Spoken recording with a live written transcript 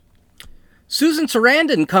Susan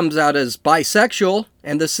Sarandon comes out as bisexual,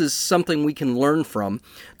 and this is something we can learn from.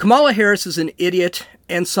 Kamala Harris is an idiot,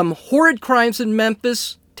 and some horrid crimes in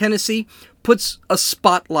Memphis, Tennessee, puts a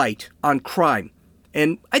spotlight on crime.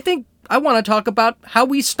 And I think I want to talk about how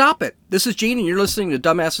we stop it. This is Gene, and you're listening to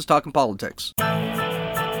Dumbasses Talking Politics.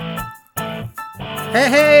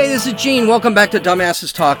 Hey, this is Gene. Welcome back to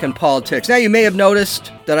Dumbasses Talking Politics. Now, you may have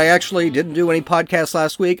noticed that I actually didn't do any podcasts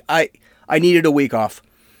last week. I needed a week off.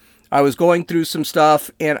 I was going through some stuff,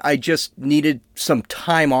 and I just needed some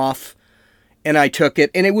time off, and I took it.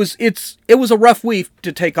 And it was a rough week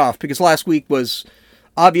to take off, because last week was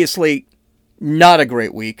obviously not a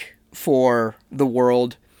great week for the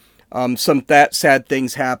world. Some sad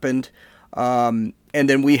things happened, and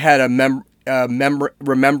then we had a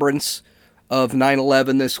remembrance of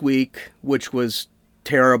 9/11 this week, which was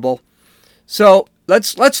terrible. So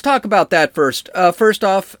let's talk about that first. First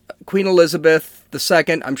off, Queen Elizabeth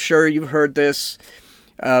II, I'm sure you've heard this,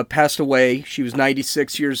 passed away. She was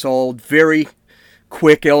 96 years old. Very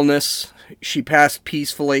quick illness. She passed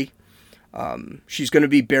peacefully. She's going to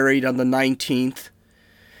be buried on the 19th.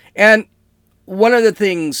 And one of the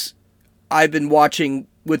things I've been watching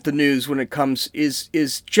with the news when it comes is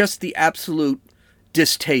just the absolute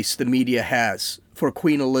distaste the media has for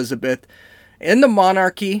Queen Elizabeth and the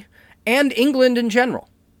monarchy and England in general.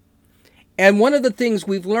 And one of the things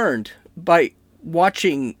we've learned by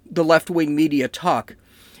watching the left-wing media talk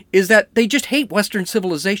is that they just hate Western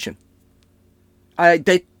civilization.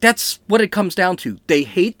 That's what it comes down to. They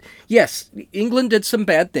hate, yes, England did some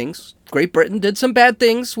bad things. Great Britain did some bad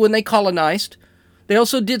things when they colonized. They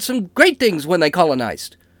also did some great things when they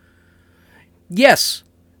colonized. Yes,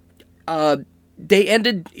 they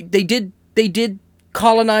did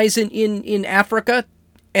colonize in Africa,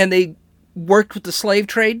 and they worked with the slave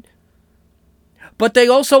trade. But they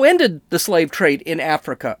also ended the slave trade in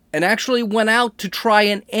Africa and actually went out to try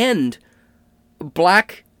and end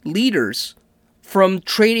black leaders from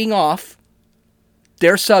trading off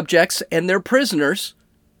their subjects and their prisoners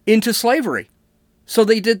into slavery. So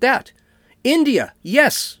they did that. India,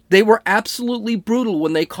 yes, they were absolutely brutal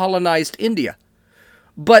when they colonized India.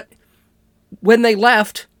 But when they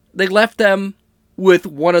left them with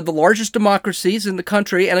one of the largest democracies in the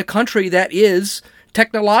country, and a country that is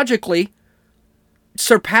technologically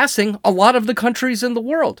surpassing a lot of the countries in the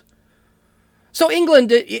world. So England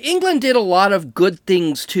did a lot of good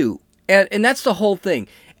things too. And that's the whole thing.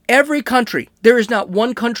 Every country, there is not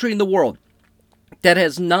one country in the world that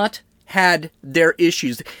has not had their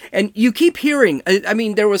issues. And you keep hearing, I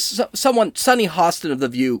mean, there was someone, Sunny Hostin of The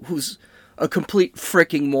View, who's a complete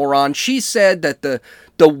freaking moron. She said that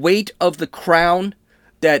the weight of the crown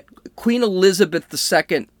that Queen Elizabeth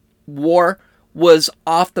II wore was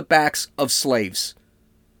off the backs of slaves.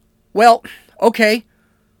 Well, okay,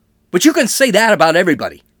 but you can say that about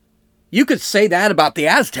everybody. You could say that about the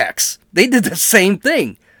Aztecs. They did the same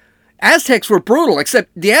thing. Aztecs were brutal,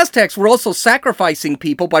 except the Aztecs were also sacrificing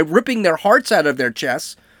people by ripping their hearts out of their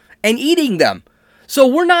chests and eating them. So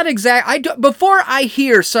we're not before I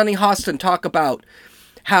hear Sunny Hostin talk about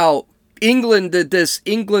how England did this,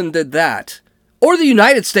 England did that, or the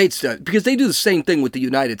United States did, because they do the same thing with the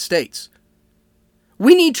United States.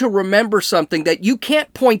 We need to remember something, that you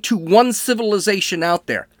can't point to one civilization out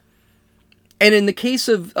there. And in the case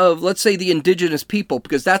of let's say, the indigenous people,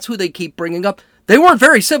 because that's who they keep bringing up, they weren't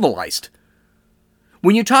very civilized.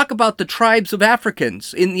 When you talk about the tribes of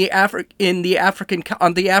Africans on the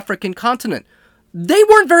African continent, they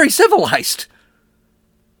weren't very civilized.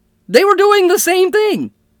 They were doing the same thing.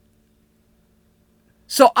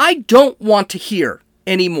 So I don't want to hear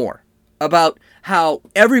anymore about how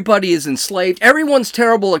everybody is enslaved. Everyone's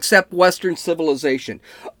terrible except Western civilization.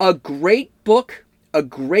 A great book.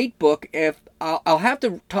 If I'll have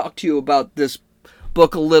to talk to you about this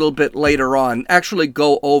book a little bit later on. Actually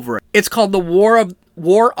go over it. It's called The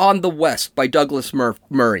War on the West by Douglas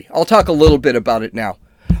Murray. I'll talk a little bit about it now.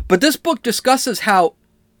 But this book discusses how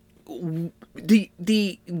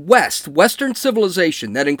the Western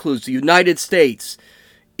civilization, that includes the United States,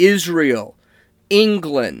 Israel,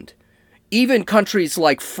 England, even countries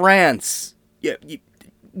like France,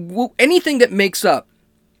 anything that makes up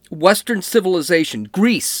Western civilization.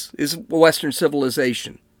 Greece is Western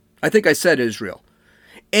civilization. I think I said Israel.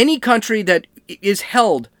 Any country that is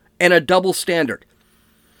held in a double standard.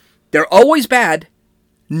 They're always bad,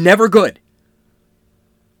 never good.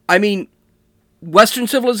 I mean, Western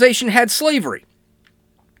civilization had slavery.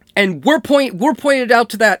 And we're pointed out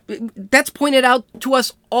to that. That's pointed out to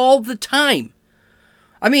us all the time.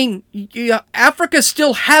 I mean, Africa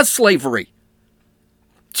still has slavery.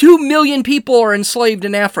 2 million people are enslaved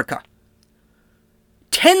in Africa.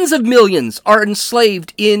 Tens of millions are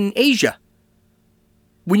enslaved in Asia.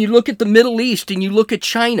 When you look at the Middle East and you look at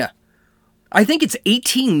China, I think it's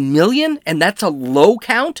 18 million, and that's a low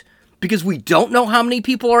count because we don't know how many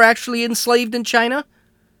people are actually enslaved in China.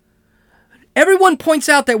 Everyone points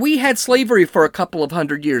out that we had slavery for a couple of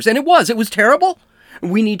hundred years, and it was terrible.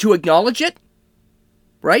 We need to acknowledge it,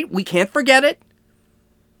 right? We can't forget it.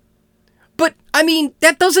 But, I mean,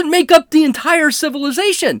 that doesn't make up the entire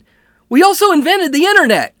civilization. We also invented the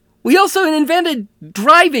internet. We also invented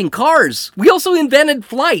driving cars. We also invented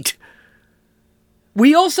flight.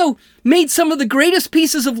 We also made some of the greatest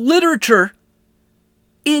pieces of literature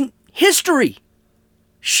in history.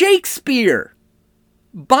 Shakespeare,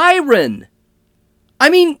 Byron. I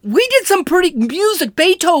mean, we did some pretty music,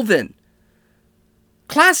 Beethoven.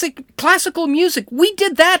 Classical music. We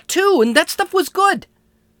did that too, and that stuff was good.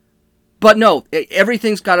 But no,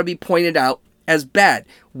 everything's got to be pointed out as bad.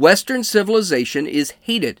 Western civilization is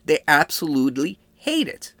hated. They absolutely hate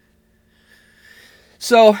it.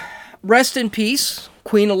 So, rest in peace,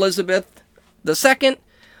 Queen Elizabeth II.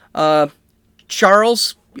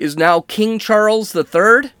 Charles is now King Charles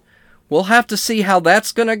III. We'll have to see how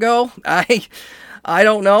that's going to go. I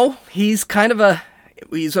don't know. He's kind of a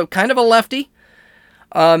lefty.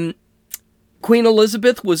 Queen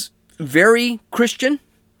Elizabeth was very Christian.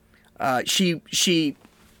 She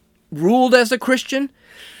ruled as a Christian.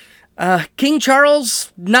 King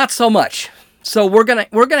Charles, not so much. So we're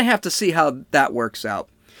gonna have to see how that works out.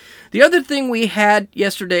 The other thing we had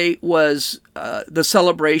yesterday was the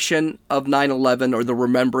celebration of 9/11, or the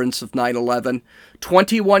remembrance of 9/11.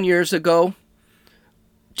 21 years ago,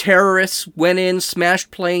 terrorists went in, smashed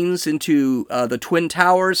planes into the Twin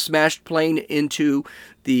Towers, smashed plane into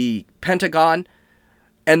the Pentagon,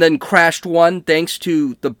 and then crashed one. Thanks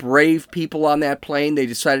to the brave people on that plane, they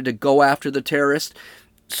decided to go after the terrorists,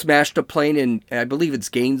 smashed a plane in, I believe it's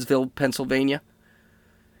Gainesville, Pennsylvania.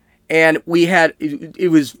 And we had,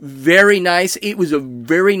 it was very nice. It was a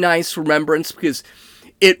very nice remembrance because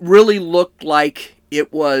it really looked like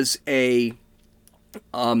it was a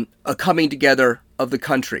coming together of the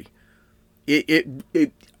country.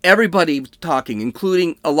 Everybody talking,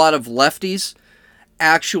 including a lot of lefties,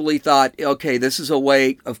 actually thought, okay, this is a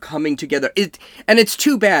way of coming together. And it's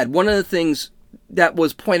too bad. One of the things that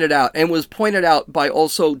was pointed out, and was pointed out by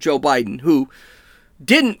also Joe Biden, who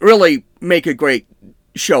didn't really make a great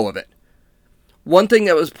show of it. One thing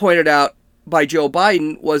that was pointed out by Joe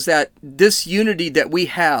Biden was that this unity that we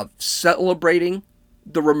have celebrating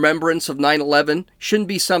the remembrance of 9/11 shouldn't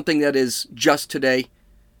be something that is just today.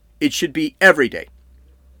 It should be every day.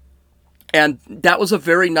 And that was a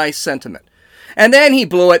very nice sentiment. And then he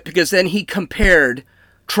blew it because then he compared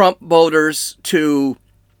Trump voters to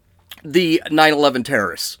the 9/11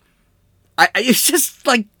 terrorists. It's just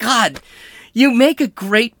like, God, you make a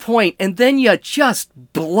great point and then you just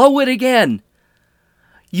blow it again.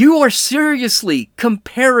 You are seriously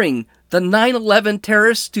comparing the 9/11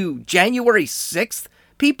 terrorists to January 6th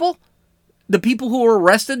people? The people who were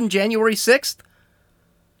arrested on January 6th?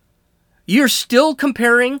 You're still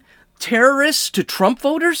comparing terrorists to Trump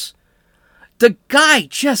voters? The guy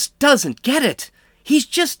just doesn't get it. He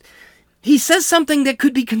says something that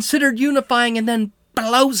could be considered unifying and then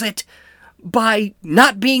blows it by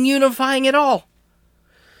not being unifying at all.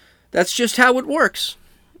 That's just how it works.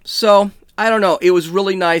 So, I don't know. It was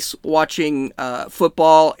really nice watching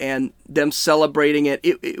football and them celebrating it.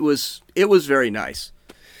 It was very nice.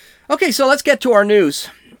 Okay, so let's get to our news.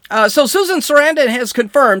 So Susan Sarandon has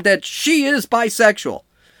confirmed that she is bisexual.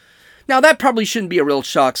 Now, that probably shouldn't be a real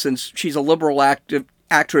shock since she's a liberal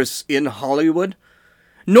actress in Hollywood.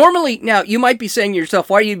 Normally, now, you might be saying to yourself,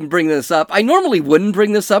 why are you even bringing this up? I normally wouldn't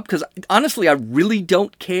bring this up because, honestly, I really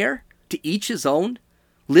don't care. To each his own.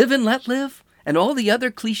 Live and let live. And all the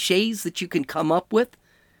other cliches that you can come up with.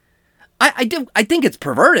 I think it's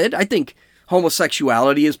perverted. I think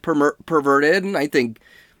homosexuality is perverted. And I think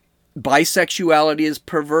bisexuality is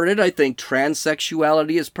perverted. I think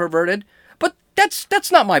transsexuality is perverted. But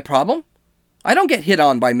that's not my problem. I don't get hit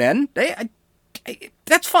on by men.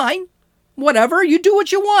 That's fine. Whatever. You do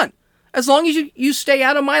what you want. As long as you stay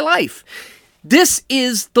out of my life. This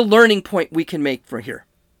is the learning point we can make from here.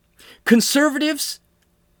 Conservatives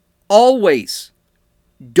always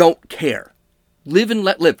don't care. Live and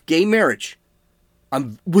let live. Gay marriage.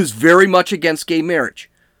 I was very much against gay marriage.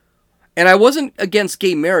 And I wasn't against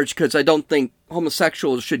gay marriage because I don't think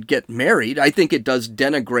homosexuals should get married. I think it does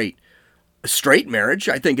denigrate straight marriage.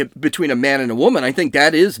 I think between a man and a woman, I think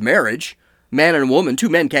that is marriage. Man and a woman, two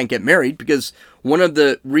men can't get married because one of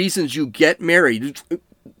the reasons you get married,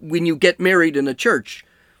 when you get married in a church,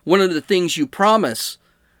 one of the things you promise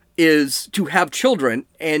is to have children,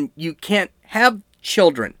 and you can't have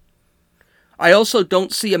children. I also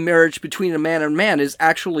don't see a marriage between a man and a man as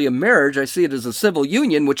actually a marriage. I see it as a civil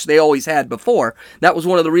union, which they always had before. That was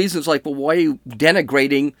one of the reasons, like, well, why are you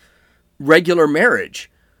denigrating regular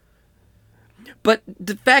marriage? But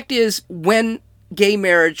the fact is, when gay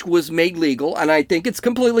marriage was made legal, and I think it's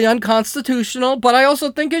completely unconstitutional, but I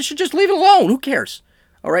also think it should just leave it alone. Who cares?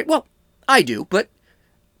 All right, well, I do, but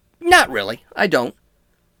not really. I don't.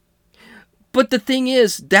 But the thing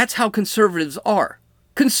is, that's how conservatives are.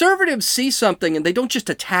 Conservatives see something and they don't just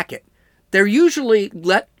attack it. They're usually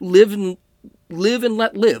let live and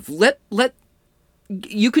let live. Let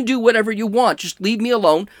you can do whatever you want. Just leave me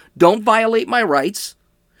alone. Don't violate my rights.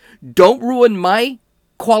 Don't ruin my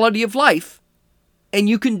quality of life. And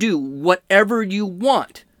you can do whatever you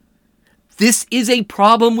want. This is a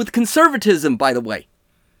problem with conservatism, by the way.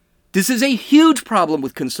 This is a huge problem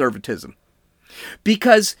with conservatism.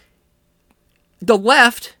 Because the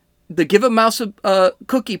left, the give a mouse a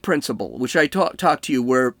cookie principle, which I talked to you,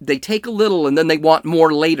 where they take a little and then they want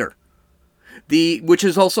more later. Which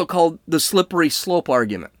is also called the slippery slope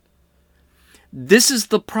argument. This is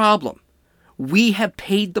the problem. We have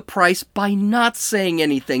paid the price by not saying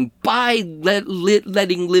anything, by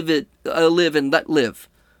letting live and let live.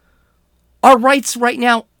 Our rights right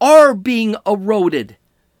now are being eroded.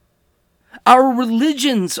 Our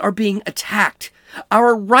religions are being attacked.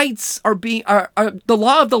 Our rights are being, the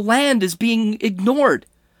law of the land is being ignored.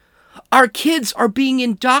 Our kids are being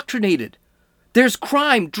indoctrinated. There's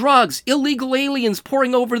crime, drugs, illegal aliens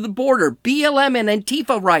pouring over the border, BLM and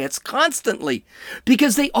Antifa riots constantly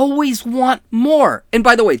because they always want more. And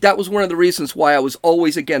by the way, that was one of the reasons why I was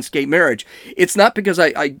always against gay marriage. It's not because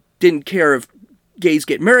I didn't care if gays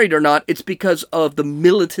get married or not. It's because of the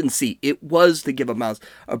militancy. It was the give a mouse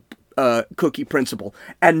a cookie principle.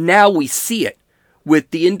 And now we see it with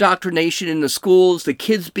the indoctrination in the schools, the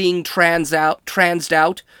kids being transed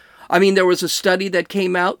out. I mean, there was a study that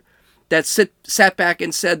came out that sat back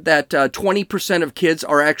and said that 20% of kids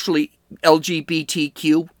are actually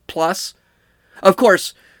LGBTQ+. Of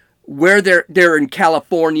course, where they're in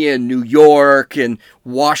California and New York and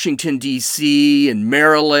Washington, D.C. and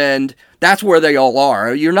Maryland, that's where they all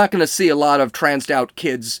are. You're not going to see a lot of transed out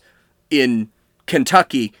kids in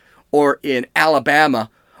Kentucky or in Alabama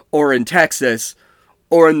or in Texas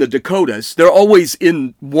or in the Dakotas. They're always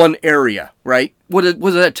in one area, right? What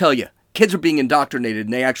does that tell you? Kids are being indoctrinated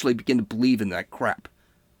and they actually begin to believe in that crap.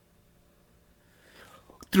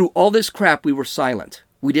 Through all this crap, we were silent.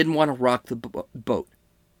 We didn't want to rock the boat.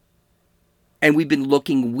 And we've been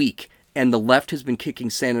looking weak. And the left has been kicking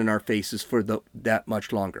sand in our faces for that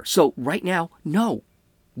much longer. So right now, no.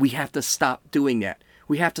 We have to stop doing that.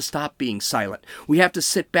 We have to stop being silent. We have to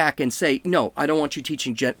sit back and say, no, I don't want you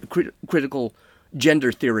teaching critical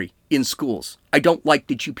gender theory in schools. I don't like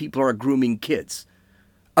that you people are grooming kids.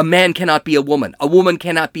 A man cannot be a woman. A woman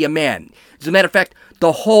cannot be a man. As a matter of fact,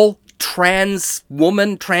 the whole trans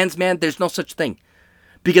woman, trans man, there's no such thing.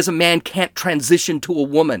 Because a man can't transition to a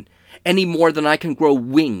woman any more than I can grow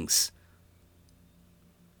wings.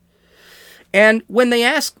 And when they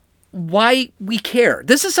ask why we care,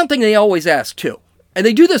 this is something they always ask too. And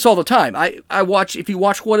they do this all the time. I watch, if you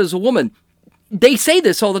watch What is a Woman, they say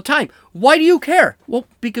this all the time. Why do you care? Well,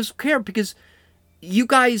 because you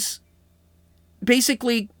guys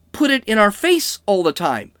basically put it in our face all the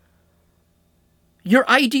time. Your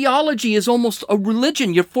ideology is almost a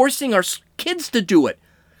religion. You're forcing our kids to do it.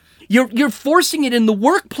 You're forcing it in the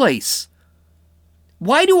workplace.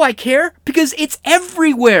 Why do I care? Because it's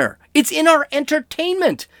everywhere. It's in our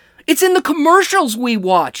entertainment. It's in the commercials we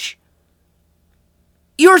watch.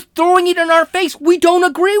 You're throwing it in our face. We don't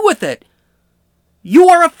agree with it. You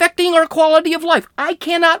are affecting our quality of life. I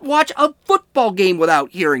cannot watch a football game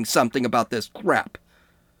without hearing something about this crap.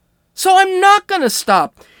 So I'm not going to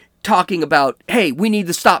stop talking about, hey, we need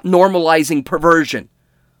to stop normalizing perversion.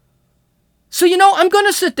 So, I'm going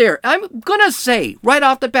to sit there. I'm going to say right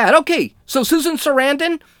off the bat, okay, so Susan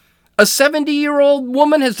Sarandon, a 70-year-old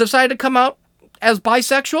woman, has decided to come out as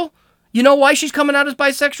bisexual. You know why she's coming out as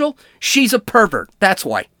bisexual? She's a pervert. That's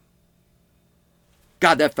why.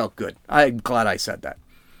 God, that felt good. I'm glad I said that.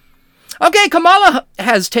 Okay, Kamala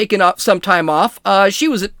has taken up some time off. She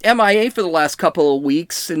was at MIA for the last couple of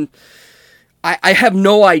weeks, and I have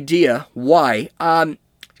no idea why. And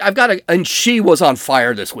she was on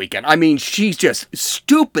fire this weekend. I mean, she's just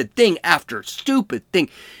stupid thing after stupid thing.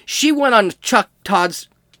 She went on Chuck Todd's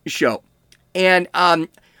show, and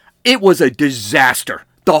it was a disaster.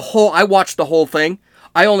 I watched the whole thing.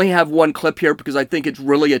 I only have one clip here because I think it's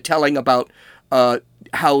really a telling about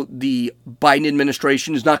how the Biden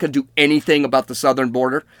administration is not going to do anything about the southern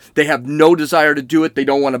border. They have no desire to do it. They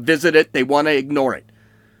don't want to visit it. They want to ignore it.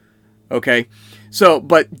 Okay? So,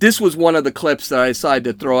 but this was one of the clips that I decided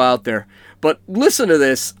to throw out there. But listen to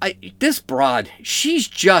this. This broad, she's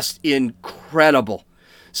just incredible.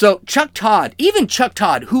 So Chuck Todd,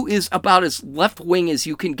 who is about as left-wing as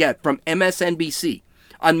you can get from MSNBC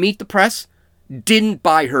on Meet the Press, didn't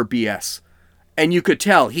buy her BS. And you could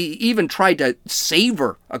tell. He even tried to save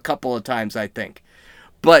her a couple of times, I think.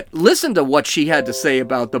 But listen to what she had to say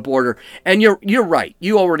about the border. And you're right.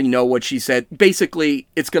 You already know what she said. Basically,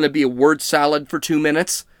 it's going to be a word salad for 2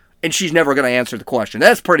 minutes, and she's never going to answer the question.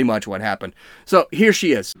 That's pretty much what happened. So here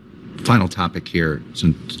she is. Final topic here.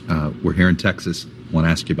 Since we're here in Texas, I want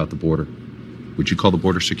to ask you about the border. Would you call the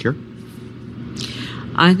border secure?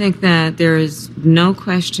 I think that there is no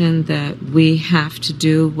question that we have to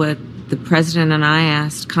do what the president and I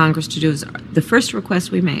asked Congress to do. Is the first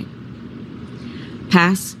request we made.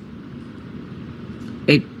 Pass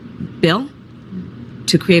a bill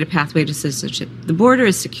to create a pathway to citizenship. The border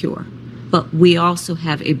is secure, but we also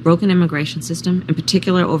have a broken immigration system, in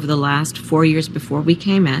particular over the last 4 years before we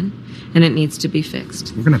came in, and it needs to be fixed.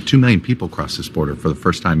 We're going to have 2 million people cross this border for the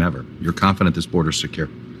first time ever. You're confident this border is secure?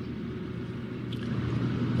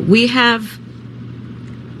 We have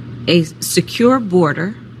a secure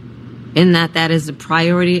border in that is a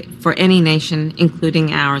priority for any nation,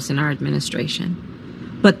 including ours and our administration.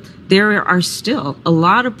 But there are still a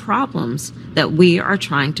lot of problems that we are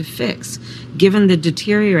trying to fix, given the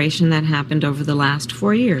deterioration that happened over the last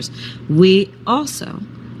 4 years. We also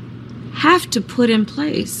have to put in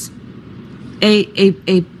place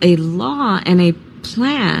a law and a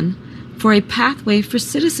plan for a pathway for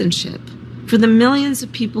citizenship for the millions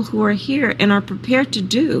of people who are here and are prepared to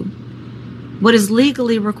do what is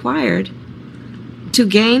legally required to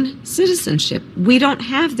gain citizenship. We don't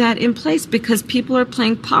have that in place because people are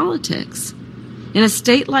playing politics in a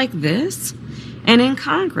state like this and in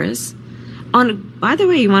Congress. By the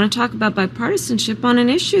way, you want to talk about bipartisanship on an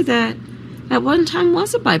issue that at one time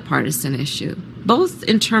was a bipartisan issue, both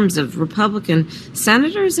in terms of Republican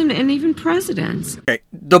senators and even presidents. Okay,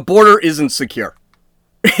 the border isn't secure.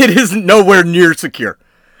 It isn't nowhere near secure.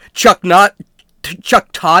 Chuck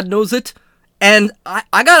Todd knows it. And I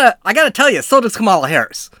gotta tell you, so does Kamala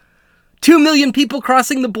Harris. 2 million people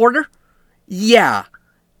crossing the border? Yeah.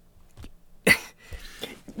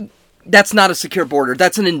 That's not a secure border.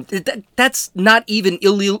 That's not even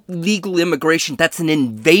illegal immigration. That's an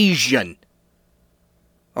invasion.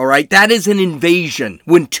 All right? That is an invasion.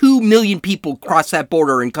 When 2 million people cross that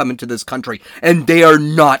border and come into this country, and they are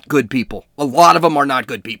not good people. A lot of them are not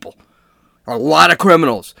good people. A lot of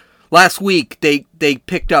criminals. Last week, they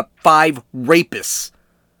picked up 5 rapists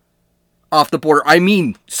off the border. I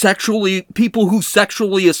mean, people who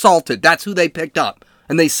sexually assaulted. That's who they picked up.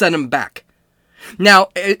 And they sent them back. Now,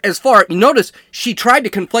 notice, she tried to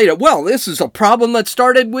conflate it. Well, this is a problem that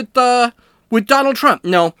started with Donald Trump.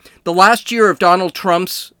 No, the last year of Donald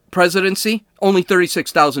Trump's presidency, only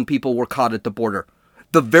 36,000 people were caught at the border.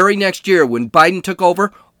 The very next year, when Biden took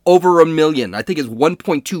over 1 million. I think it's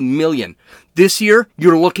 1.2 million. This year,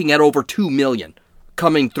 you're looking at over 2 million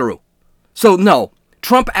coming through. So no,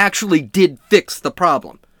 Trump actually did fix the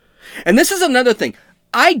problem. And this is another thing.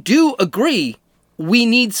 I do agree we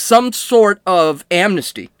need some sort of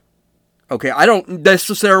amnesty. Okay, I don't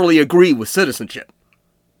necessarily agree with citizenship.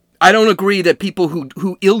 I don't agree that people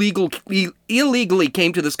who illegally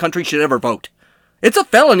came to this country should ever vote. It's a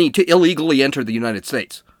felony to illegally enter the United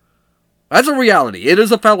States. That's a reality. It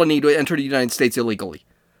is a felony to enter the United States illegally.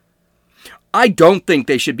 I don't think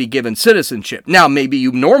they should be given citizenship. Now, maybe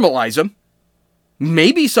you normalize them.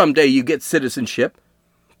 Maybe someday you get citizenship.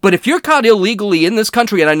 But if you're caught illegally in this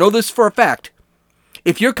country, and I know this for a fact,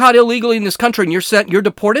 if you're caught illegally in this country and you're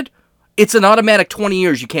deported, it's an automatic 20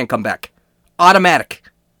 years you can't come back. Automatic.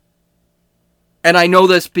 And I know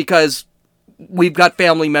this because we've got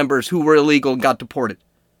family members who were illegal and got deported.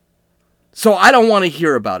 So I don't want to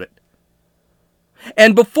hear about it.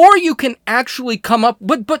 And before you can actually come up,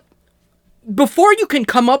 but before you can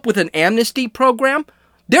come up with an amnesty program,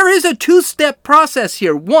 there is a 2-step process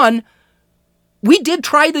here. One, we did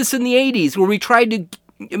try this in the 80s where we tried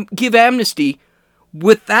to give amnesty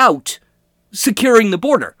without securing the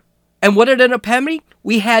border. And what did it end up happening?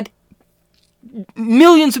 We had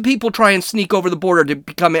millions of people try and sneak over the border to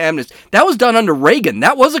become amnesty. That was done under Reagan.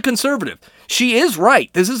 That was a conservative. She is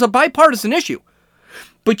right. This is a bipartisan issue.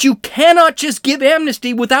 But you cannot just give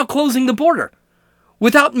amnesty without closing the border,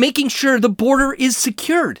 without making sure the border is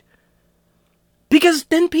secured. Because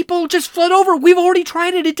then people just flood over. We've already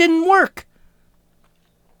tried it. It didn't work.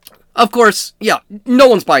 Of course, yeah, no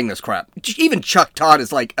one's buying this crap. Even Chuck Todd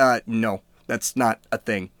is like, no, that's not a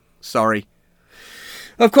thing. Sorry.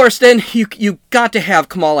 Of course, then you got to have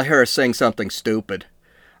Kamala Harris saying something stupid.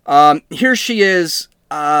 Here she is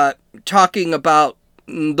talking about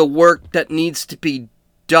the work that needs to be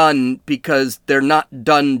done because they're not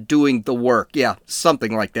done doing the work. Yeah,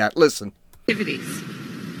 something like that. Listen. Activities.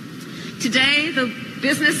 Today, the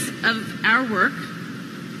business of our work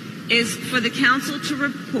is for the Council to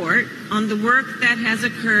report on the work that has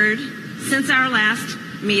occurred since our last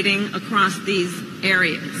meeting across these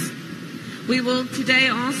areas. We will today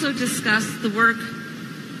also discuss the work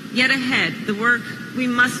yet ahead, the work we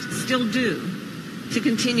must still do to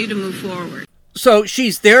continue to move forward. So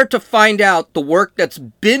she's there to find out the work that's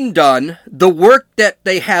been done, the work that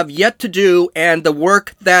they have yet to do, and the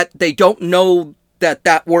work that they don't know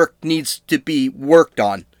that work needs to be worked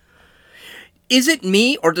on. Is it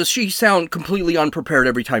me, or does she sound completely unprepared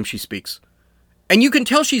every time she speaks? And you can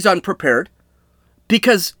tell she's unprepared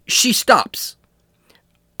because she stops.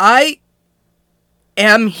 I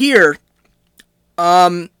am here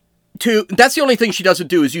that's the only thing she doesn't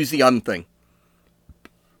do is use the thing.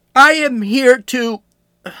 I am here to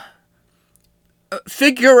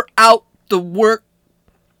figure out the work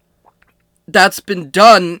that's been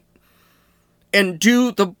done and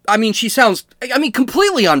do the... she sounds...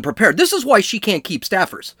 completely unprepared. This is why she can't keep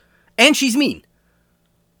staffers. And she's mean.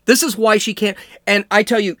 This is why she can't... And I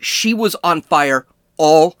tell you, she was on fire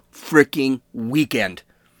all freaking weekend.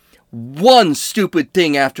 One stupid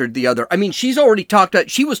thing after the other. She's already talked...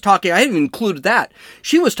 She was talking... I haven't even included that.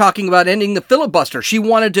 She was talking about ending the filibuster. She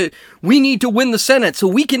wanted to... We need to win the Senate so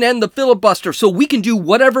we can end the filibuster, so we can do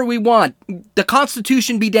whatever we want. The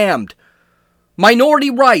Constitution be damned. Minority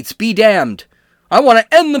rights be damned. I want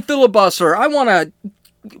to end the filibuster. I want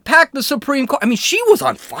to pack the Supreme Court. She was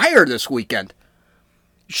on fire this weekend.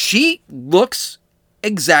 She looks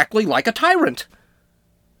exactly like a tyrant.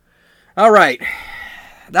 All right.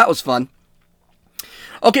 That was fun.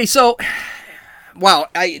 Okay, so, wow,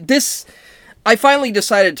 I finally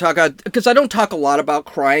decided to talk about, because I don't talk a lot about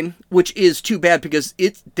crime, which is too bad because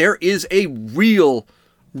there is a real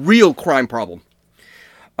crime problem.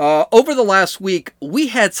 Over the last week, we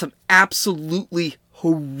had some absolutely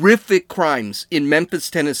horrific crimes in Memphis,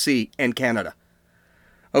 Tennessee, and Canada.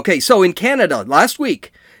 Okay, so in Canada, last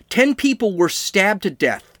week, 10 people were stabbed to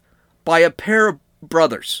death by a pair of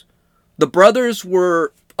brothers. The brothers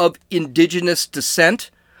were of indigenous descent.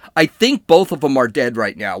 I think both of them are dead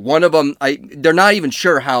right now. One of them, they're not even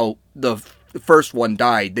sure how the first one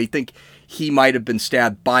died. They think he might have been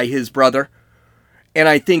stabbed by his brother. And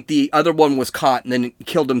I think the other one was caught and then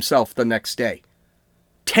killed himself the next day.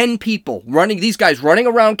 10 people these guys running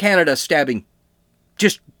around Canada stabbing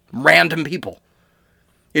just random people.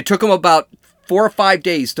 It took them about 4 or 5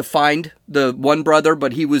 days to find the one brother,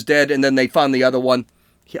 but he was dead, and then they found the other one.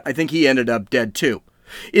 I think he ended up dead too.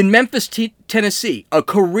 In Memphis, Tennessee, a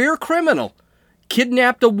career criminal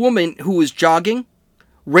kidnapped a woman who was jogging,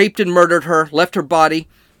 raped and murdered her, left her body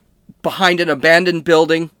behind an abandoned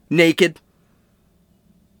building, naked,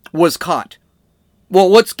 was caught. Well,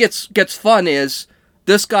 what gets fun is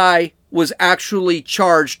this guy was actually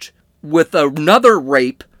charged with another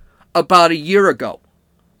rape about a year ago.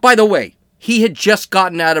 By the way, he had just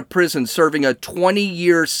gotten out of prison serving a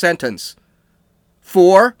 20-year sentence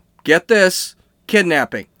for, get this,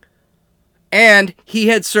 kidnapping. And he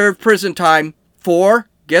had served prison time for,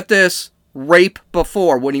 get this, rape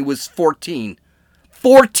before when he was 14.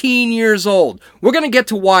 14 years old. We're going to get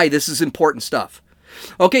to why this is important stuff.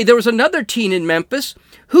 Okay, there was another teen in Memphis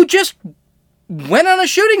who just went on a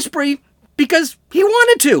shooting spree because he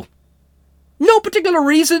wanted to. No particular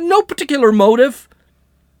reason, no particular motive.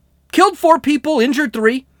 Killed 4 people, injured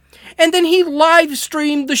 3. And then he live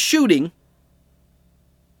streamed the shooting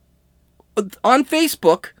on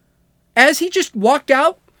Facebook as he just walked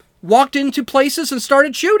into places and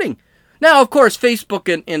started shooting. Now, of course,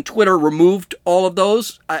 Facebook and Twitter removed all of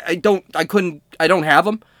those. I don't have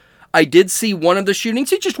them. I did see one of the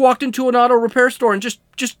shootings. He just walked into an auto repair store and just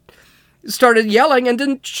started yelling and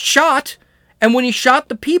then shot. And when he shot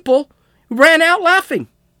the people, ran out laughing.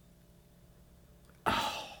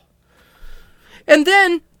 Oh. And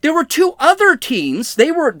then there were 2 other teens.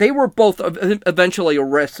 They were both eventually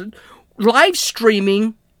arrested, live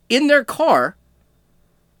streaming in their car.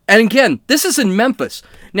 And again, this is in Memphis.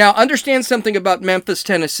 Now, understand something about Memphis,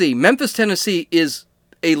 Tennessee. Memphis, Tennessee is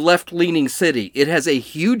a left-leaning city. It has a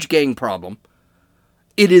huge gang problem.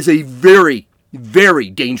 It is a very, very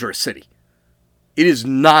dangerous city. It is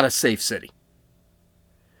not a safe city.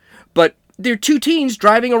 But there are 2 teens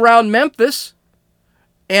driving around Memphis,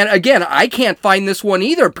 And again, I can't find this one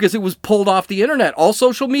either because it was pulled off the internet. All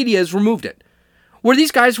social media has removed it. Where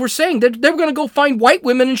these guys were saying that they were going to go find white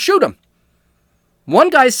women and shoot them. One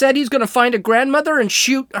guy said he's going to find a grandmother and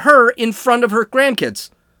shoot her in front of her grandkids.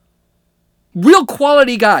 Real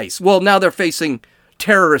quality guys. Well, now they're facing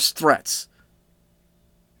terrorist threats.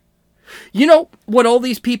 You know what all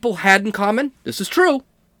these people had in common? This is true.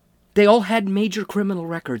 They all had major criminal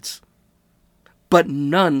records. But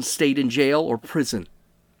none stayed in jail or prison.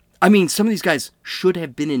 I mean, some of these guys should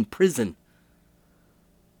have been in prison.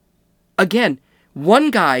 Again,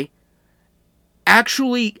 one guy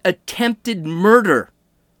actually attempted murder,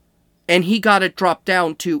 and he got it dropped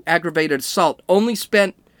down to aggravated assault. Only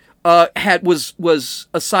spent, was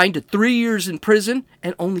assigned to 3 years in prison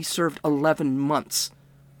and only served 11 months.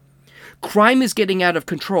 Crime is getting out of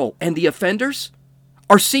control, and the offenders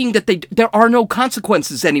are seeing that there are no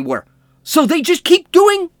consequences anywhere. So they just keep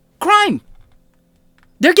doing crime.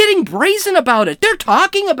 They're getting brazen about it. They're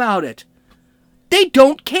talking about it. They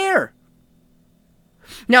don't care.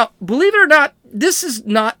 Now, believe it or not, this is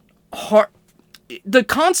not hard. The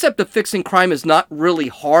concept of fixing crime is not really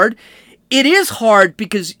hard. It is hard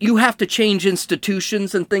because you have to change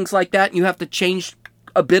institutions and things like that, and you have to change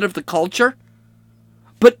a bit of the culture.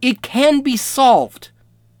 But it can be solved.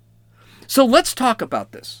 So let's talk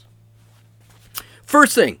about this.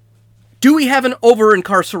 First thing, do we have an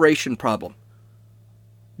over-incarceration problem?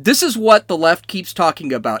 This is what the left keeps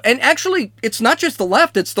talking about. And actually, it's not just the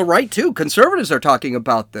left, it's the right too. Conservatives are talking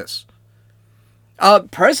about this.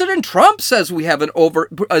 President Trump says we have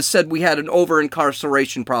said we had an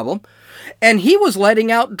over-incarceration problem. And he was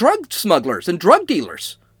letting out drug smugglers and drug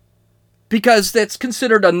dealers. Because that's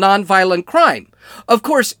considered a nonviolent crime. Of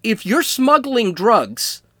course, if you're smuggling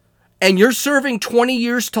drugs and you're serving 20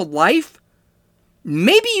 years to life,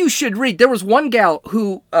 maybe you should read. There was one gal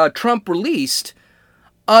who Trump released.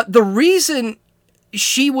 The reason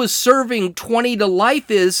she was serving 20 to life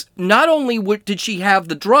is not only did she have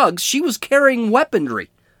the drugs, she was carrying weaponry.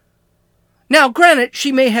 Now, granted,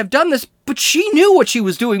 she may have done this, but she knew what she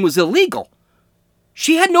was doing was illegal.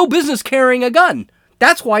 She had no business carrying a gun.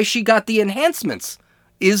 That's why she got the enhancements,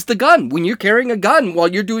 is the gun. When you're carrying a gun while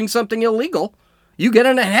you're doing something illegal, you get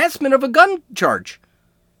an enhancement of a gun charge.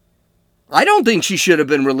 I don't think she should have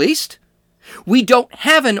been released. We don't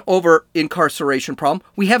have an over-incarceration problem.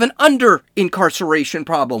 We have an under-incarceration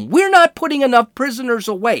problem. We're not putting enough prisoners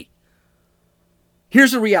away.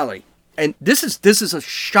 Here's the reality, and this is a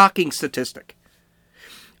shocking statistic.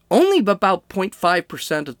 Only about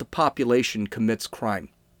 0.5% of the population commits crime.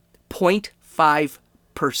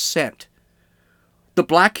 0.5%. The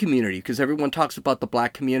black community, because everyone talks about the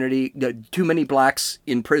black community, too many blacks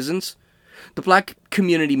in prisons. The black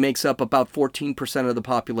community makes up about 14% of the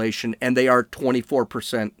population, and they are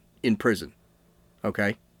 24% in prison.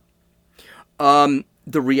 Okay? The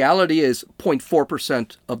reality is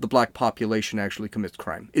 0.4% of the black population actually commits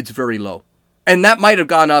crime. It's very low. And that might have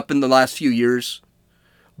gone up in the last few years,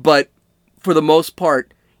 but for the most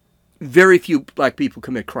part, very few black people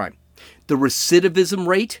commit crime. The recidivism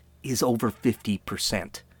rate is over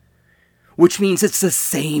 50%. Which means it's the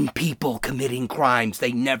same people committing crimes.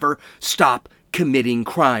 They never stop committing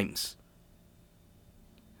crimes.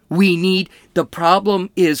 The problem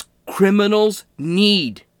is criminals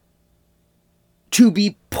need to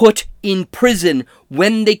be put in prison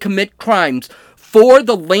when they commit crimes for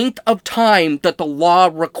the length of time that the law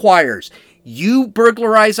requires. You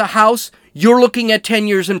burglarize a house, you're looking at 10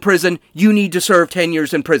 years in prison, you need to serve 10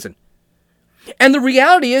 years in prison. And the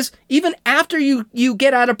reality is, even after you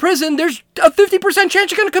get out of prison, there's a 50%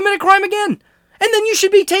 chance you're going to commit a crime again. And then you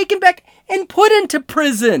should be taken back and put into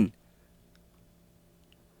prison.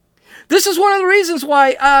 This is one of the reasons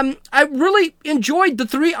why I really enjoyed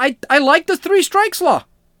I liked the 3 strikes law.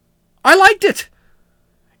 I liked it.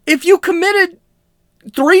 If you committed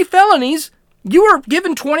 3 felonies, you were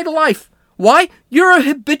given 20 to life. Why? You're a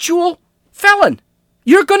habitual felon.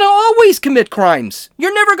 You're going to always commit crimes.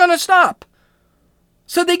 You're never going to stop.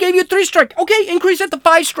 So they gave you 3 strikes. Okay, increase it to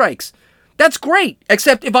 5 strikes. That's great.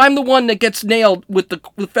 Except if I'm the one that gets nailed with the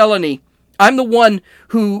felony, I'm the one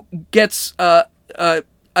who gets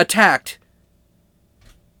attacked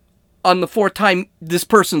on the 4th time this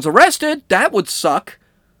person's arrested. That would suck.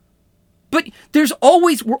 But we're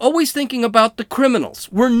always thinking about the criminals.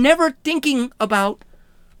 We're never thinking about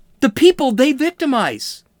the people they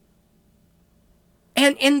victimize.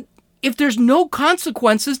 And if there's no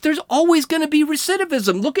consequences, there's always going to be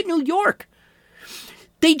recidivism. Look at New York.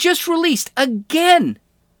 They just released, again,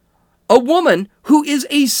 a woman who is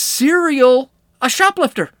a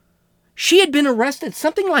shoplifter. She had been arrested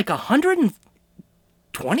something like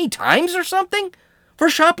 120 times or something for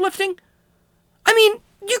shoplifting? I mean,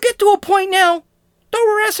 you get to a point now, throw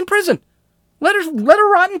her ass in prison. Let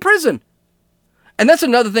her rot in prison. And that's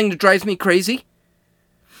another thing that drives me crazy.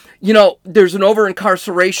 You know, there's an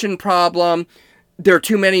over-incarceration problem. There are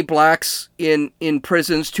too many blacks in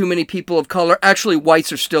prisons, too many people of color. Actually,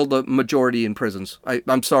 whites are still the majority in prisons.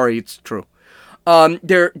 I'm sorry, it's true.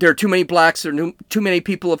 There are too many blacks, there are too many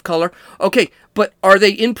people of color. Okay, but are they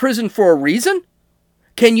in prison for a reason?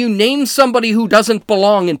 Can you name somebody who doesn't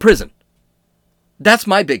belong in prison? That's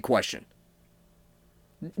my big question.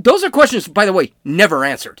 Those are questions, by the way, never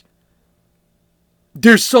answered.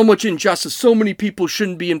 There's so much injustice. So many people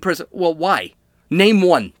shouldn't be in prison. Well, why? Name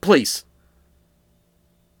one, please.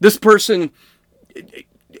 This person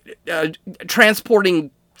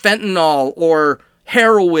transporting fentanyl or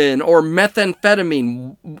heroin or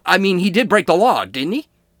methamphetamine. I mean, he did break the law, didn't he?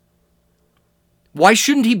 Why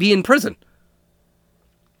shouldn't he be in prison?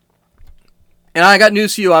 And I got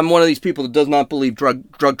news for you. I'm one of these people that does not believe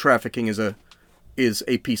drug trafficking is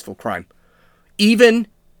a peaceful crime. Even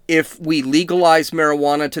if we legalize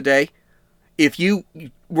marijuana today, if you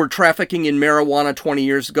were trafficking in marijuana 20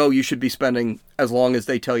 years ago, you should be spending as long as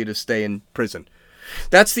they tell you to stay in prison.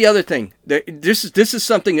 That's the other thing. This is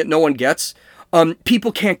something that no one gets.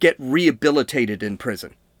 People can't get rehabilitated in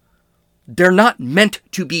prison. They're not meant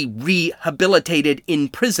to be rehabilitated in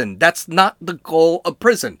prison. That's not the goal of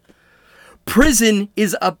prison. Prison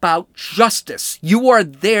is about justice. You are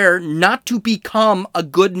there not to become a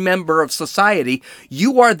good member of society.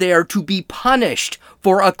 You are there to be punished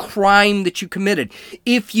for a crime that you committed.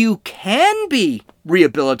 If you can be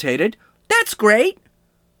rehabilitated, that's great.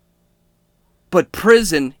 But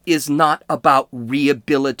prison is not about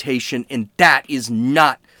rehabilitation, and that is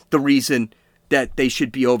not the reason that they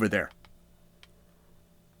should be over there.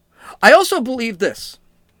 I also believe this.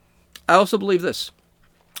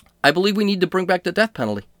 I believe we need to bring back the death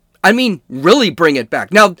penalty. I mean, really bring it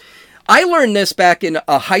back. Now, I learned this back in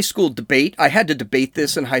a high school debate. I had to debate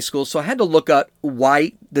this in high school, so I had to look up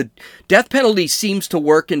why the death penalty seems to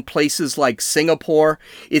work in places like Singapore.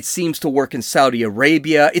 It seems to work in Saudi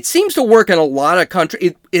Arabia. It seems to work in a lot of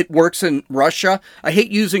countries. It works in Russia. I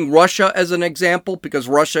hate using Russia as an example because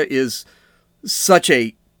Russia is such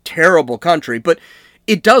a terrible country, but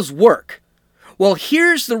it does work. Well,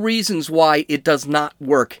 here's the reasons why it does not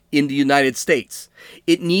work in the United States.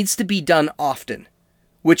 It needs to be done often,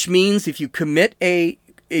 which means if you commit a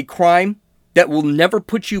crime that will never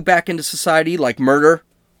put you back into society, like murder.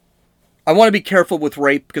 I want to be careful with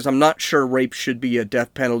rape because I'm not sure rape should be a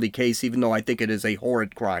death penalty case, even though I think it is a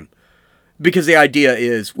horrid crime. Because the idea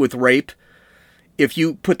is, with rape, if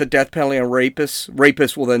you put the death penalty on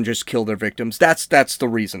rapists will then just kill their victims. That's the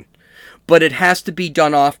reason. But it has to be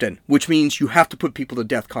done often, which means you have to put people to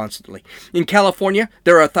death constantly. In California,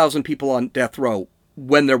 there are 1,000 people on death row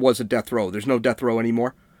when there was a death row. There's no death row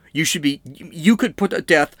anymore. You could put to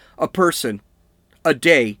death a person a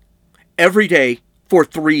day, every day, for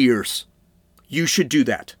 3 years. You should do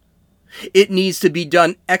that. It needs to be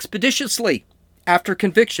done expeditiously after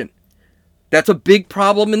conviction. That's a big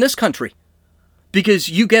problem in this country because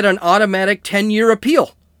you get an automatic 10-year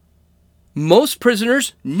appeal. Most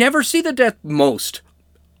prisoners never see the death.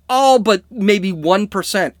 All but maybe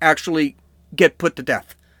 1% actually get put to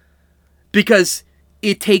death. Because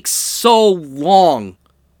it takes so long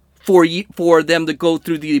for them to go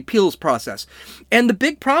through the appeals process. And the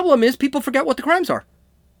big problem is people forget what the crimes are.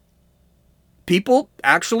 People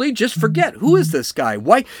actually just forget. Who is this guy?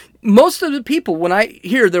 Why? Most of the people, when I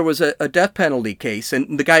hear there was a death penalty case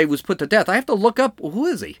and the guy was put to death, I have to look up, who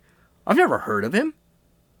is he? I've never heard of him.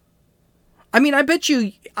 I mean, I bet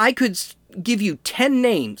you I could give you 10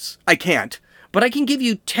 names. I can't. But I can give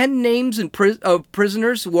you 10 names of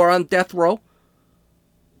prisoners who are on death row.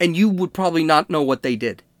 And you would probably not know what they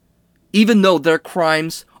did. Even though their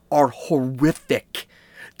crimes are horrific.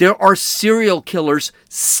 There are serial killers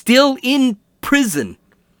still in prison.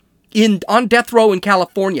 On death row in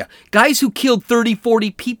California. Guys who killed 30,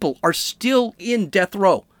 40 people are still in death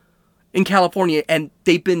row in California. And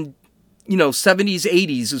they've been... 70s,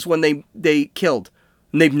 80s is when they killed.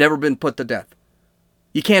 And they've never been put to death.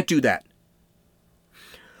 You can't do that.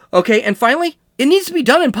 Okay, and finally, it needs to be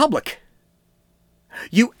done in public.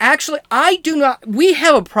 We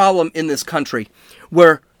have a problem in this country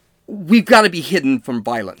where we've got to be hidden from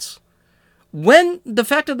violence. When the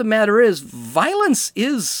fact of the matter is, violence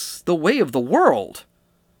is the way of the world.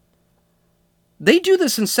 They do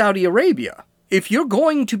this in Saudi Arabia. If you're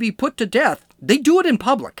going to be put to death, they do it in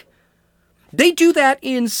public. They do that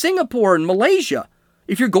in Singapore and Malaysia.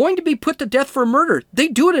 If you're going to be put to death for murder, they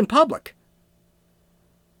do it in public.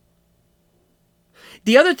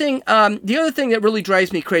 The other thing that really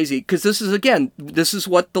drives me crazy, because this is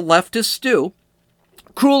what the leftists do: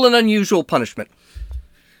 cruel and unusual punishment.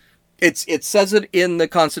 It says it in the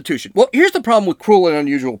Constitution. Well, here's the problem with cruel and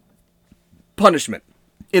unusual punishment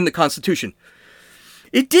in the Constitution.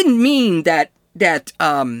 It didn't mean that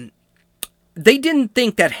they didn't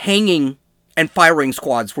think that hanging and firing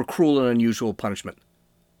squads were cruel and unusual punishment.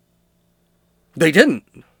 They didn't.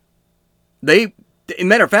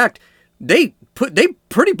 Matter of fact, they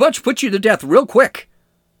pretty much put you to death real quick.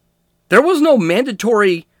 There was no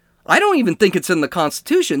mandatory. I don't even think it's in the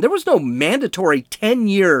Constitution. There was no mandatory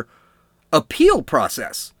 10-year appeal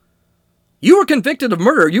process. You were convicted of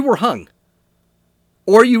murder, you were hung,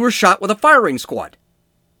 or you were shot with a firing squad.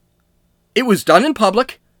 It was done in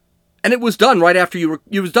public, and it was done right after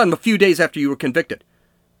it was done a few days after you were convicted.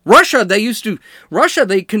 Russia,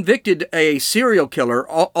 they convicted a serial killer.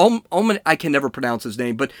 I can never pronounce his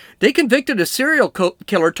name, but they convicted a serial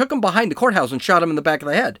killer, took him behind the courthouse and shot him in the back of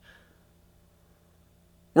the head.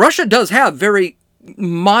 Russia does have very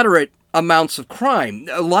moderate amounts of crime.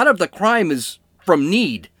 A lot of the crime is from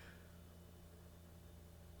need.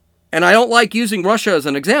 And I don't like using Russia as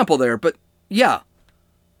an example there, but yeah.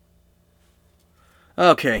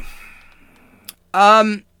 Okay.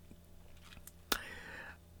 Do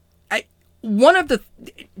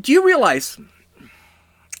you realize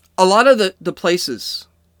a lot of the places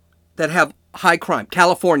that have high crime,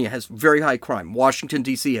 California has very high crime, Washington,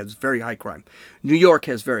 D.C. has very high crime, New York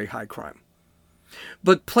has very high crime.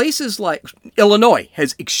 But places like Illinois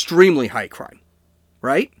has extremely high crime,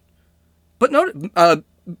 right? But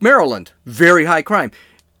Maryland, very high crime.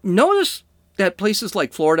 Notice that places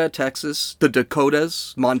like Florida, Texas, the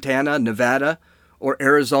Dakotas, Montana, Nevada, or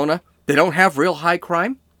Arizona, they don't have real high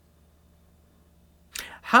crime?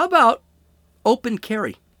 How about open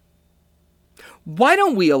carry? Why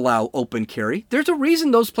don't we allow open carry? There's a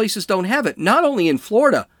reason those places don't have it. Not only in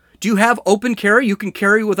Florida. Do you have open carry? You can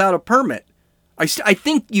carry without a permit. I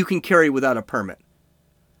think you can carry without a permit.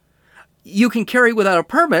 You can carry without a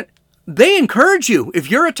permit. They encourage you. If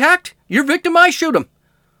you're attacked, you're victimized, shoot them.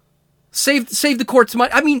 Save the court's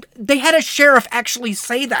money. I mean, they had a sheriff actually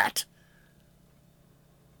say that.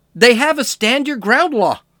 They have a stand your ground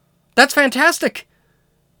law. That's fantastic.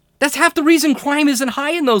 That's half the reason crime isn't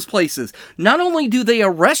high in those places. Not only do they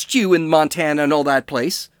arrest you in Montana and all that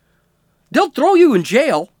place, they'll throw you in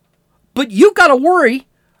jail, but you've got to worry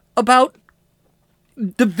about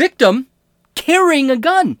the victim carrying a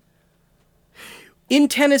gun. In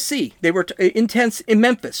Tennessee, they were in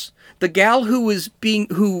Memphis. The gal who was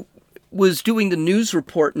doing the news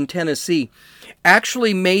report in Tennessee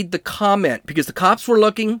actually made the comment, because the cops were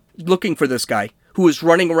looking for this guy who was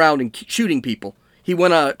running around and shooting people. He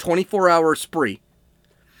went on a 24-hour spree.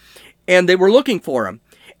 And they were looking for him.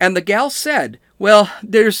 And the gal said, well,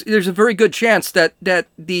 there's a very good chance that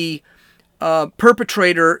the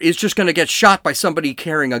perpetrator is just going to get shot by somebody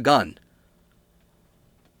carrying a gun.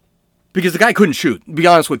 Because the guy couldn't shoot. To be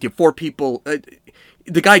honest with you, 4 people...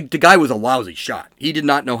 The guy was a lousy shot. He did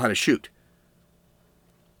not know how to shoot.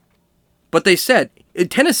 But they said,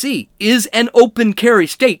 Tennessee is an open carry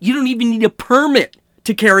state. You don't even need a permit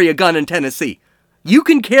to carry a gun in Tennessee. You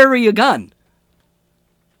can carry a gun.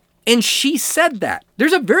 And she said that.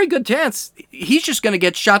 There's a very good chance he's just going to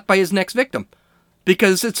get shot by his next victim.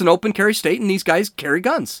 Because it's an open carry state and these guys carry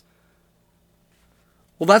guns.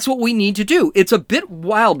 Well, that's what we need to do. It's a bit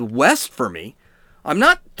Wild West for me. I'm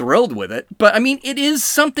not thrilled with it. But, I mean, it is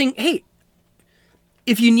something... Hey,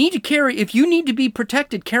 if you need to be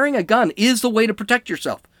protected, carrying a gun is the way to protect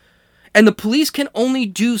yourself. And the police can only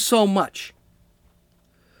do so much.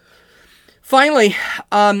 Finally,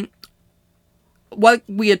 what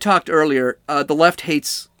we had talked earlier, the left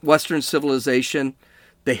hates Western civilization.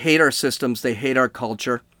 They hate our systems. They hate our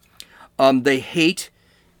culture. They hate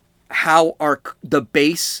how the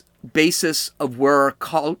basis of where our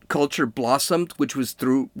culture blossomed, which was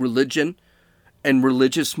through religion and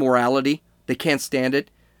religious morality. They can't stand it.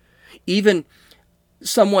 Even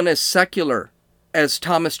someone as secular as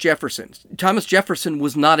Thomas Jefferson. Thomas Jefferson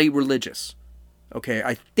was not a religious. Okay,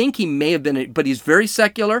 I think he may have been, but he's very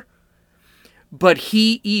secular. But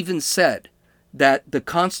he even said that the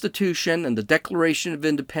Constitution and the Declaration of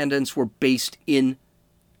Independence were based in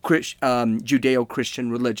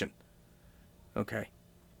Judeo-Christian religion. Okay.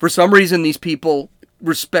 For some reason, these people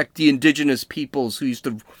respect the indigenous peoples who used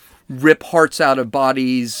to rip hearts out of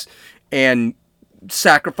bodies and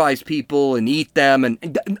sacrifice people and eat them.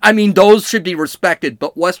 And I mean, those should be respected.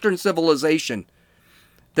 But Western civilization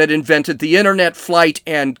that invented the internet, flight,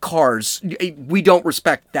 and cars, we don't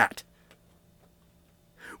respect that.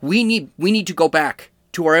 We need to go back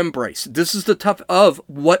to our embrace. This is the tough of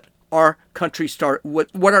what our country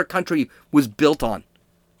what our country was built on.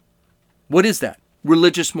 What is that?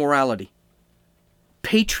 Religious morality,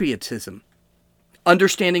 patriotism,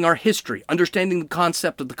 understanding our history, understanding the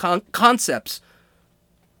concept of the concepts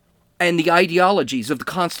and the ideologies of the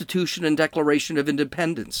Constitution and Declaration of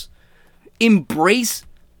Independence. Embrace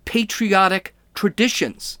patriotic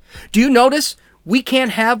traditions. Do you notice we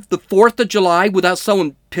can't have the 4th of July without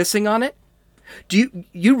someone pissing on it? Do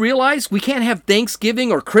you realize we can't have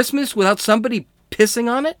Thanksgiving or Christmas without somebody pissing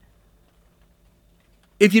on it?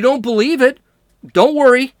 If you don't believe it, don't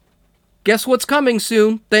worry. Guess what's coming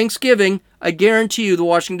soon? Thanksgiving. I guarantee you the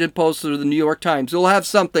Washington Post or the New York Times will have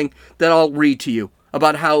something that I'll read to you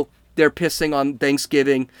about how they're pissing on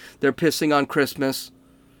Thanksgiving, they're pissing on Christmas,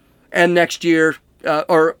 and next year,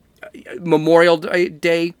 or Memorial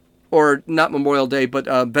Day, or not Memorial Day, but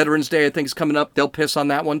Veterans Day I think is coming up, they'll piss on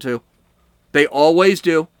that one too. They always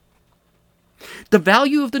do. The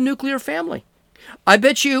value of the nuclear family. I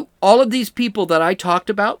bet you all of these people that I talked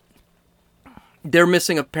about, they're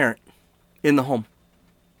missing a parent in the home.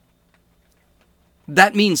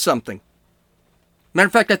 That means something. Matter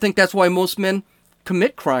of fact, I think that's why most men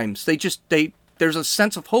commit crimes. There's a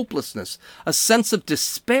sense of hopelessness, a sense of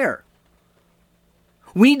despair.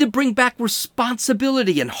 We need to bring back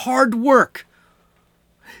responsibility and hard work.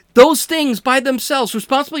 Those things by themselves,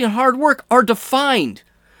 responsibility and hard work, are defined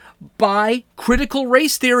by critical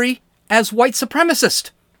race theory as white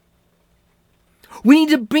supremacist. We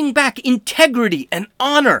need to bring back integrity and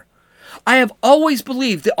honor. I have always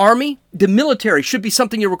believed the army, the military, should be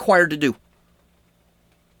something you're required to do.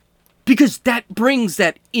 Because that brings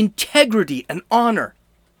that integrity and honor.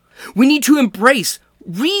 We need to embrace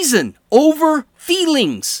reason over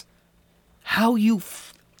feelings.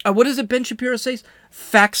 What does it Ben Shapiro says?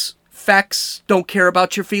 Facts don't care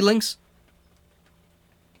about your feelings.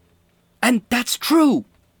 And that's true.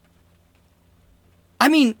 I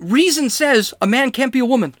mean, reason says a man can't be a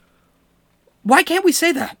woman. Why can't we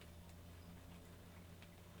say that?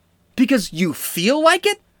 Because you feel like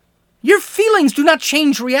it? Your feelings do not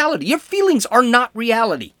change reality. Your feelings are not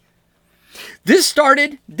reality. This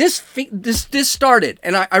started,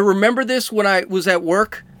 and I remember this when I was at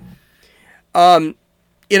work, in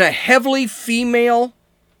a heavily female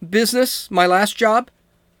business, my last job.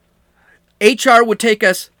 HR would take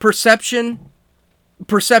us perception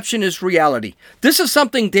is reality. This is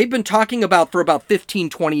something they've been talking about for about 15,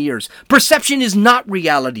 20 years. Perception is not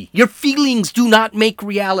reality. Your feelings do not make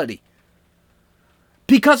reality.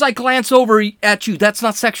 Because I glance over at you, that's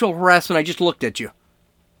not sexual harassment. I just looked at you.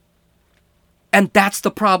 And that's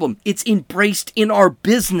the problem. It's embraced in our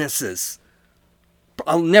businesses.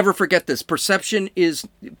 I'll never forget this. Perception is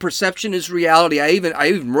reality. I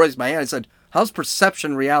even raised my hand and said, how's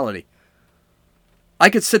perception reality? I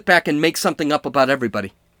could sit back and make something up about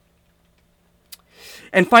everybody.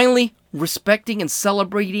 And finally, respecting and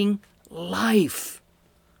celebrating life.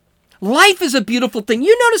 Life is a beautiful thing.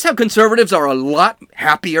 You notice how conservatives are a lot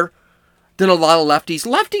happier than a lot of lefties?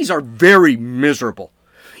 Lefties are very miserable.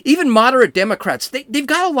 Even moderate Democrats, they've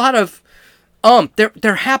got a lot of,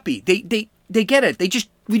 they're happy. They get it.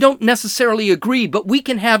 We don't necessarily agree, but we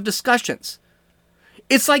can have discussions.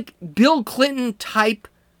 It's like Bill Clinton type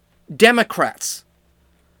Democrats.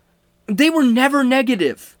 They were never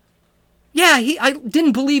negative. Yeah, I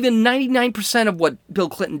didn't believe in 99% of what Bill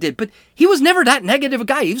Clinton did, but he was never that negative a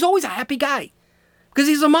guy. He was always a happy guy because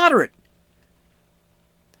he's a moderate.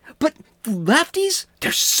 But lefties,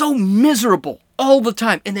 they're so miserable all the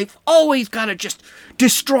time, and they've always got to just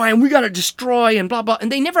destroy, and we got to destroy, and blah blah. And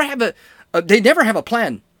they never have a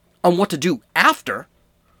plan on what to do after.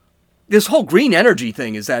 This whole green energy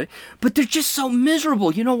thing is that, but they're just so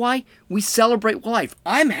miserable. You know why? We celebrate life.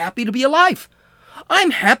 I'm happy to be alive.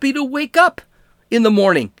 I'm happy to wake up in the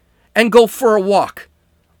morning and go for a walk.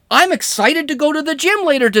 I'm excited to go to the gym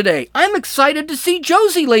later today. I'm excited to see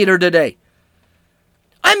Josie later today.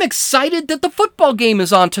 I'm excited that the football game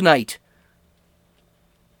is on tonight.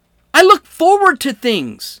 I look forward to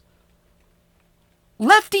things.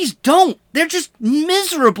 Lefties don't. They're just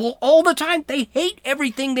miserable all the time. They hate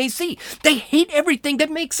everything they see. They hate everything that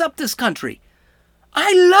makes up this country.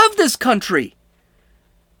 I love this country.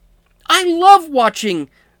 I love watching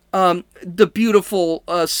the beautiful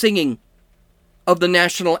singing of the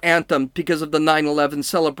national anthem because of the 9/11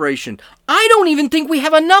 celebration. I don't even think we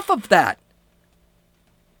have enough of that.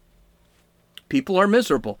 People are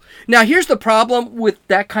miserable. Now, here's the problem with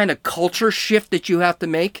that kind of culture shift that you have to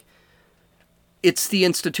make. It's the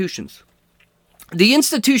institutions. The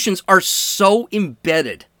institutions are so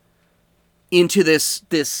embedded into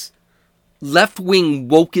this left-wing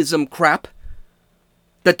wokeism crap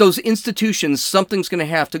that those institutions, something's going to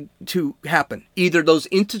have to happen. Either those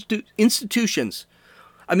institutions,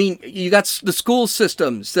 I mean, you got the school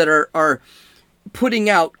systems that are putting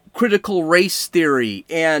out critical race theory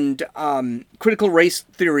and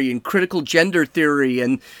critical gender theory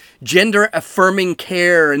and gender affirming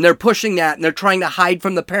care, and they're pushing that, and they're trying to hide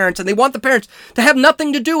from the parents, and they want the parents to have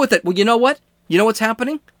nothing to do with it. Well, you know what? You know what's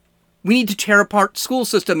happening? We need to tear apart the school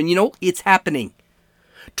system, and you know, it's happening.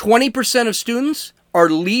 20% of students are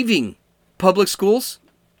leaving public schools,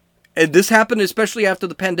 and this happened especially after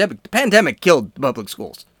the pandemic. The pandemic killed public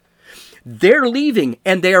schools. They're leaving,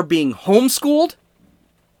 and they are being homeschooled,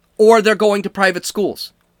 or they're going to private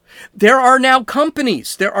schools. There are now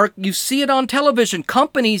companies, you see it on television,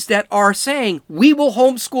 companies that are saying, we will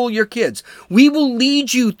homeschool your kids. We will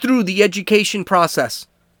lead you through the education process.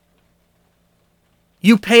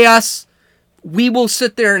 You pay us, we will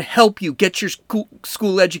sit there and help you get your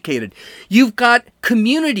school educated. You've got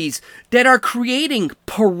communities that are creating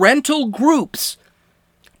parental groups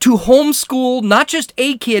to homeschool not just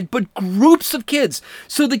a kid, but groups of kids,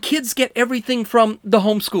 so the kids get everything from the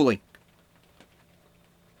homeschooling.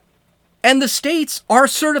 And the states are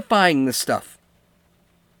certifying this stuff.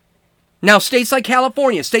 Now, states like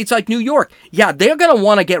California, states like New York, yeah, they're going to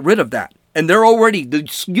want to get rid of that. And the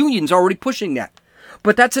union's already pushing that.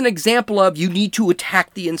 But that's an example of you need to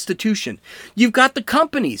attack the institution. You've got the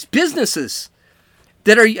companies, businesses,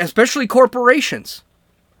 that are, especially corporations,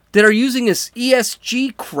 that are using this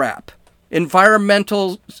ESG crap,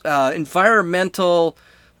 environmental,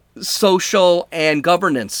 social, and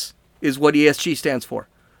governance is what ESG stands for.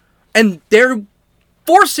 And they're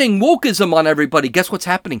forcing wokeism on everybody. Guess what's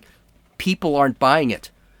happening? People aren't buying it.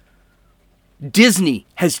 Disney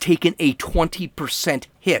has taken a 20%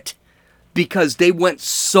 hit because they went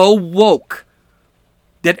so woke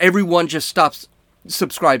that everyone just stops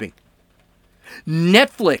subscribing.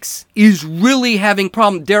 Netflix is really having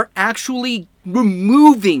problems. They're actually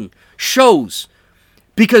removing shows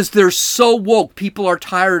because they're so woke. People are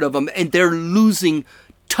tired of them, and they're losing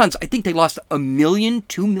tons. I think they lost 1 million,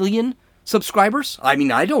 2 million subscribers. I mean,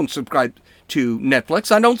 I don't subscribe to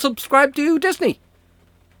Netflix. I don't subscribe to Disney.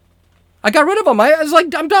 I got rid of them. I was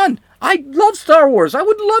like, I'm done. I love Star Wars. I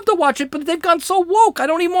would love to watch it, but they've gone so woke, I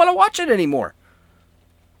don't even want to watch it anymore.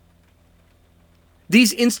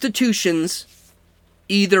 These institutions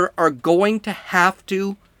either are going to have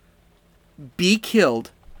to be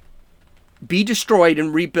killed, be destroyed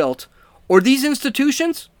and rebuilt, or these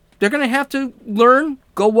institutions, they're going to have to learn,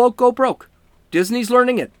 go woke, go broke. Disney's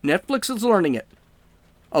learning it. Netflix is learning it.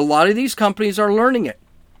 A lot of these companies are learning it.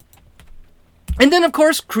 And then, of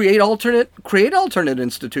course, create alternate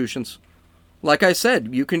institutions. Like I said,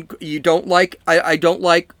 I don't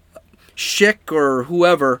like Schick or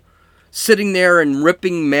whoever sitting there and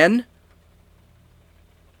ripping men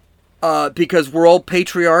because we're all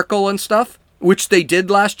patriarchal and stuff, which they did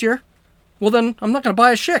last year. Well, then I'm not going to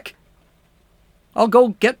buy a Schick. I'll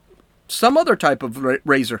go get some other type of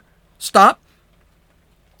razor. Stop.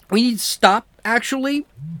 We need to stop actually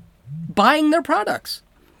buying their products.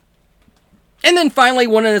 And then finally,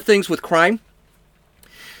 one of the things with crime,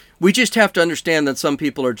 we just have to understand that some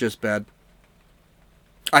people are just bad.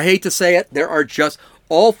 I hate to say it, there are just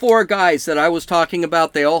all 4 guys that I was talking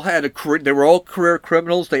about. They all had they were all career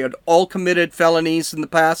criminals. They had all committed felonies in the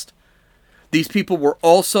past. These people were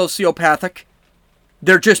all sociopathic.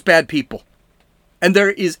 They're just bad people, and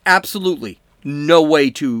there is absolutely no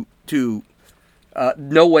way to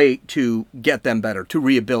get them better, to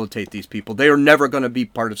rehabilitate these people. They are never going to be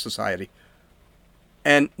part of society.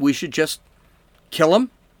 And we should just kill them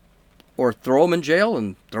or throw them in jail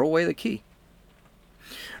and throw away the key.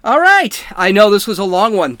 All right. I know this was a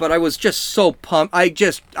long one, but I was just so pumped. I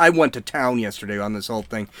went to town yesterday on this whole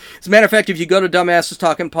thing. As a matter of fact, if you go to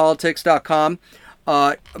dumbassestalkingpolitics.com,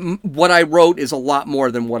 what I wrote is a lot more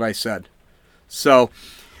than what I said. So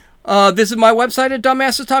visit my website at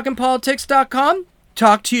dumbassestalkingpolitics.com.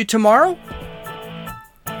 Talk to you tomorrow.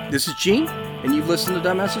 This is Gene, and you've listened to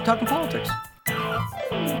Dumbasses Talking Politics.